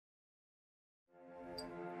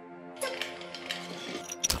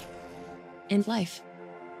in life.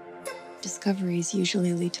 Discoveries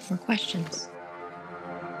usually lead to more questions.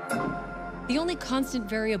 The only constant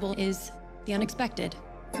variable is the unexpected.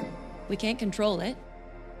 We can't control it.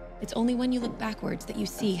 It's only when you look backwards that you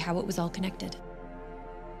see how it was all connected.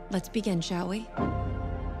 Let's begin, shall we?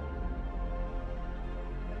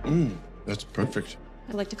 That's perfect.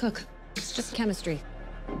 I like to cook. It's just chemistry.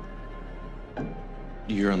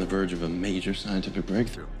 You're on the verge of a major scientific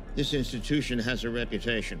breakthrough. This institution has a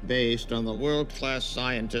reputation based on the world-class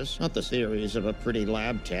scientists, not the theories of a pretty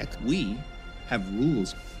lab tech. We have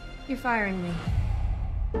rules. You're firing me.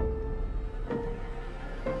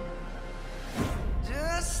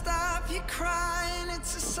 Just stop your crying,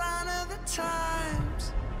 it's a sign of the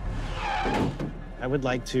times. I would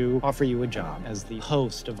like to offer you a job as the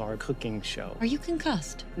host of our cooking show. Are you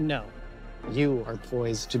concussed? No. You are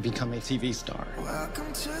poised to become a TV star.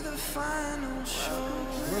 Welcome to the final show.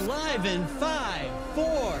 We're live in 5,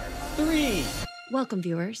 4, 3. Welcome,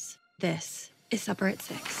 viewers. This is Supper at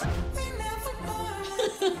 6.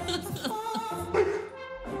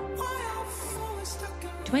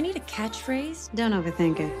 Do I need a catchphrase? Don't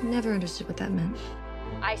overthink it. Never understood what that meant.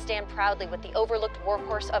 I stand proudly with the overlooked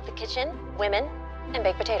workhorse of the kitchen, women, and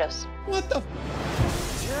baked potatoes. What the?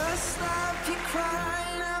 Just stop your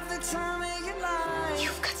crying of the time of your life.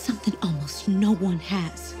 You've got something almost no one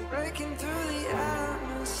has. Breaking through the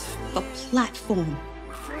atmosphere. A platform.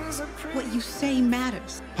 What you say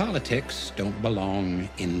matters. Politics don't belong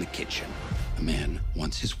in the kitchen. A man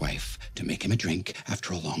wants his wife to make him a drink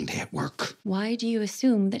after a long day at work. Why do you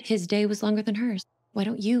assume that his day was longer than hers? Why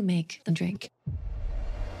don't you make them drink?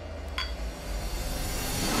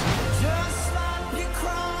 Just stop your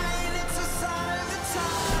crying, it's a sign of the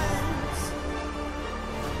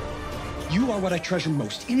times. You are what I treasure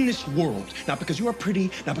most in this world. Not because you are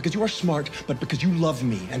pretty, not because you are smart, but because you love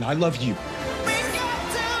me and I love you. We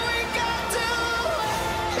got to.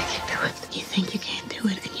 I can do it. You think you can't do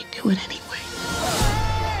it, and you do it anyway.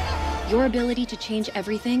 Your ability to change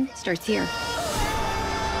everything starts here.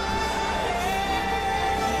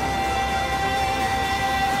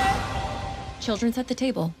 Children set the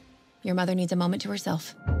table. Your mother needs a moment to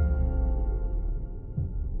herself.